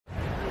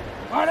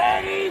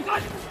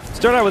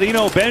Start out with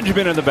Eno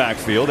Benjamin in the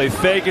backfield. They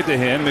fake it to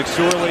him.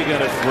 McSorley going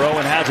to throw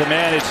and has a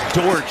man. It's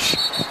Dortch.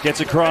 Gets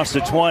across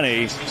the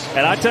 20.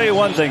 And I tell you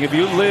one thing, if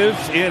you live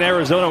in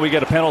Arizona, we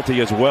get a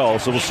penalty as well.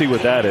 So we'll see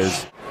what that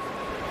is.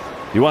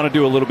 You want to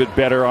do a little bit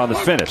better on the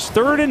finish.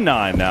 3rd and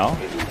 9 now.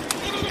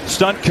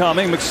 Stunt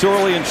coming.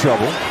 McSorley in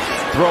trouble.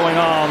 Throwing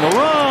on the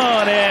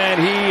run.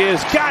 And he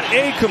has got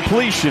a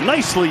completion.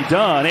 Nicely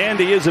done.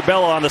 Andy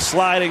Isabella on the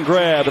slide and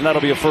grab. And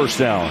that'll be a first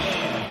down.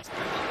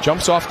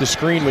 Jumps off the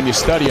screen when you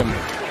study him.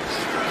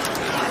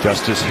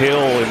 Justice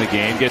Hill in the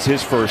game gets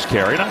his first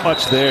carry. Not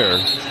much there.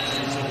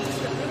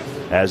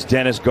 As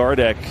Dennis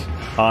Gardeck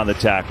on the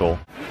tackle.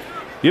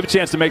 You have a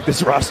chance to make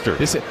this roster.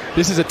 This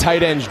is a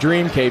tight end's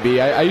dream, KB.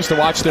 I used to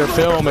watch their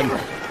film and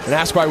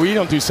ask why we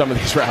don't do some of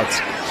these routes.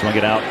 Swung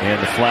it out in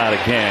the flat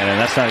again, and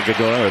that's not a good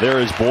going anywhere. There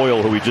is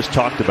Boyle, who we just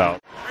talked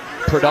about.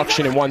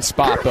 Production in one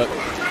spot, but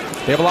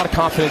they have a lot of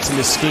confidence in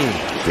this scheme.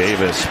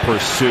 Davis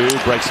pursue,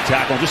 breaks the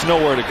tackle, just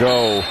nowhere to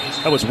go.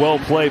 That was well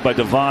played by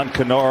Devon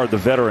Kennard, the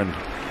veteran.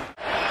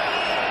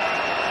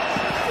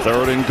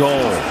 3rd and goal,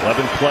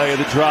 11th play of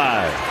the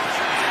drive.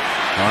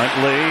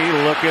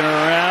 Huntley looking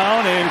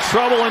around, in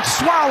trouble and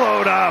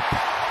swallowed up.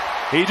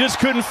 He just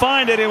couldn't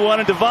find anyone,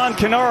 and Devon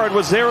Kennard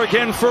was there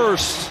again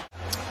first.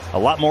 A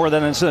lot more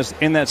than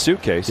in that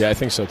suitcase. Yeah, I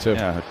think so too.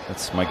 Yeah,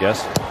 that's my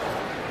guess.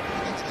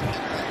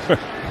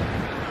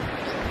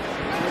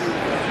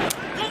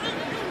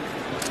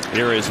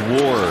 Here is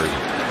Ward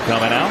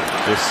coming out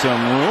with some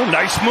room.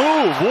 Nice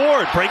move.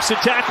 Ward breaks the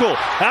tackle.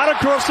 Out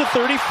across the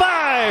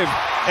 35.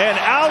 And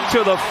out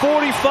to the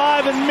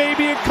 45 and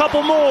maybe a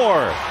couple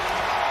more.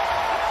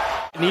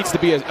 It needs to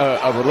be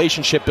a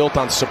relationship built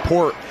on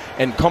support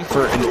and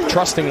comfort and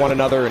trusting one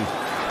another, and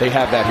they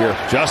have that here.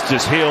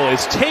 Justice Hill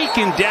is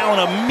taken down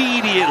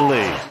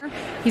immediately.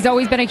 He's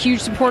always been a huge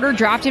supporter,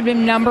 drafted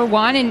him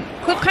 #1, and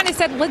Cliff kind of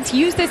said, let's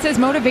use this as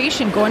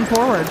motivation going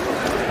forward.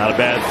 Not a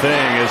bad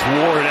thing as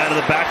Ward out of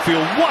the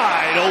backfield,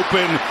 wide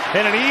open,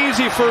 and an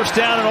easy first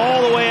down and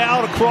all the way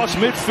out across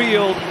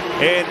midfield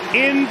and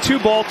into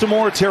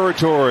Baltimore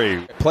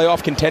territory.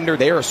 Playoff contender,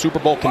 they are a Super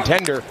Bowl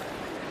contender.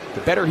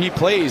 The better he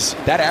plays,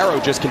 that arrow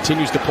just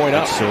continues to point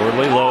up.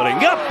 Sorely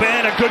loading up,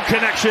 and a good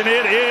connection.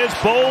 It is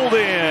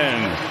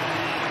Bolden.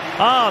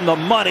 On the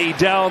money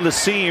down the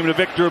seam to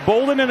Victor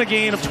Bolden in a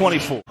gain of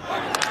 24.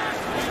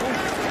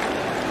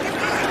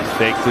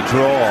 Fake the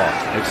draw.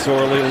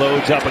 McSorley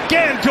loads up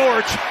again.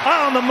 Dortch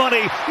on the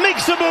money.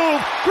 Makes a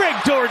move. Greg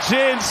Dortch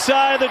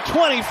inside the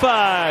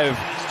 25.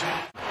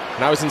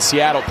 When I was in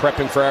Seattle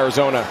prepping for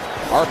Arizona,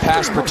 our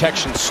pass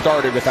protection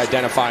started with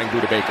identifying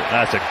Budda Baker.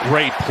 That's a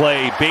great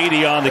play.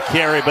 Beatty on the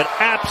carry, but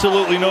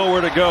absolutely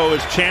nowhere to go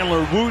as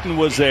Chandler Wooten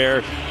was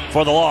there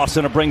for the loss,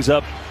 and it brings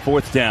up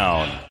 4th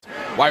down.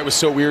 Why it was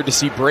so weird to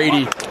see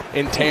Brady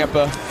in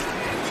Tampa.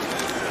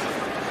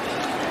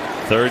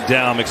 3rd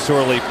down,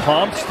 McSorley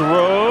pumps,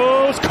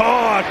 throws,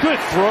 caught, good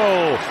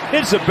throw.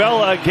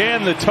 Isabella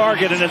again the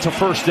target, and it's a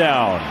first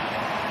down.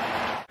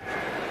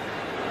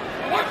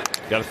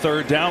 Got a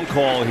 3rd down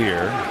call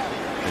here.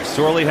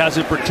 McSorley has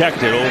it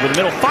protected over the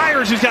middle,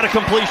 fires, he's got a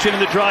completion,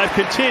 and the drive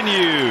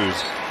continues.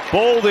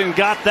 Bolden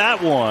got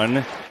that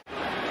one.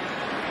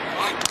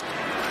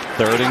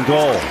 3rd and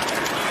goal.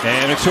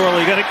 And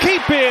McSorley going to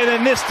keep it,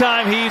 and this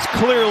time he's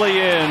clearly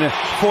in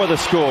for the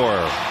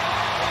score.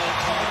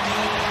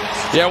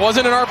 Yeah, it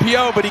wasn't an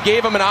RPO, but he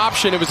gave him an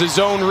option. It was a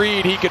zone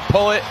read. He could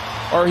pull it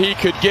or he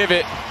could give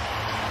it.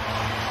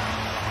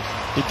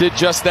 He did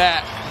just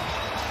that.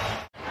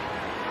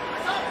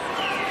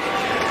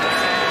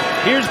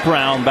 Here's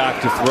Brown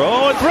back to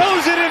throw, and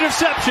throws it,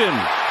 interception.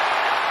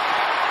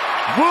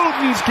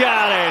 Wooten's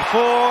got it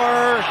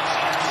for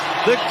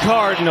the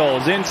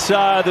Cardinals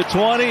inside the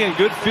 20 and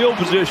good field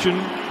position.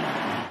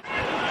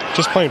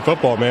 Just playing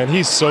football, man.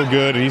 He's so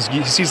good. He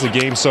sees the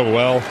game so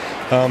well.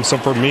 So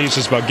for me, it's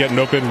just about getting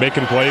open,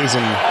 making plays,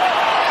 and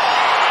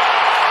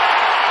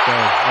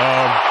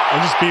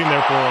just being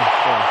there for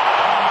him.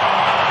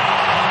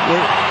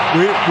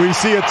 We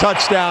see a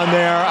touchdown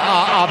there,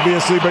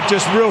 obviously, but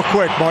just real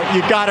quick, Mark,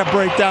 you got to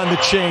break down the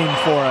chain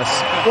for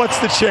us. What's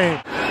the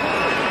chain?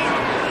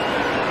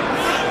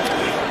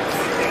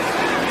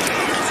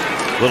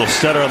 Little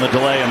stutter on the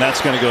delay, and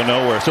that's going to go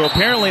nowhere. So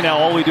apparently now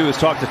all we do is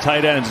talk to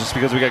tight ends just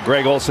because we got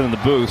Greg Olsen in the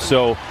booth.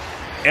 So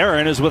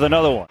Aaron is with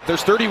another one.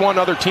 There's 31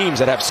 other teams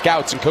that have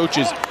scouts and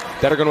coaches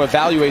that are going to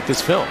evaluate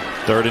this film.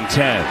 3rd and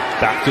 10.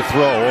 Back to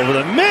throw over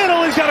the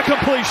middle. He's got a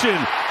completion.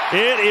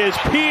 It is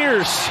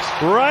Pierce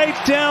right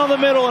down the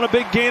middle, and a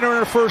big gainer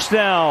and a first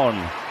down.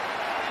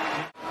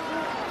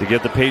 To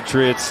get the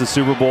Patriots the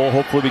Super Bowl,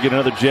 hopefully we get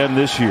another gem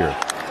this year.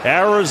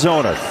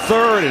 Arizona,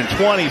 3rd and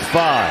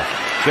 25.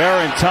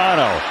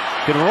 Garantano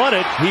can run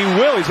it. He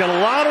will. He's got a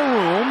lot of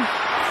room.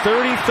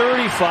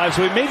 30-35,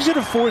 so he makes it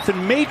a 4th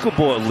and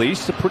makeable at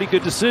least. A pretty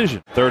good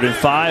decision. 3rd and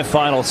 5,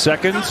 final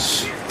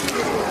seconds.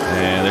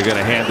 And they're going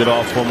to hand it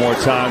off one more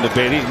time to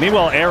Beatty.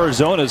 Meanwhile,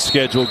 Arizona's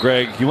schedule,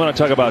 Greg, you want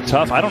to talk about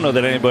tough? I don't know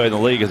that anybody in the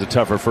league has a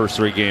tougher first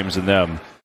 3 games than them.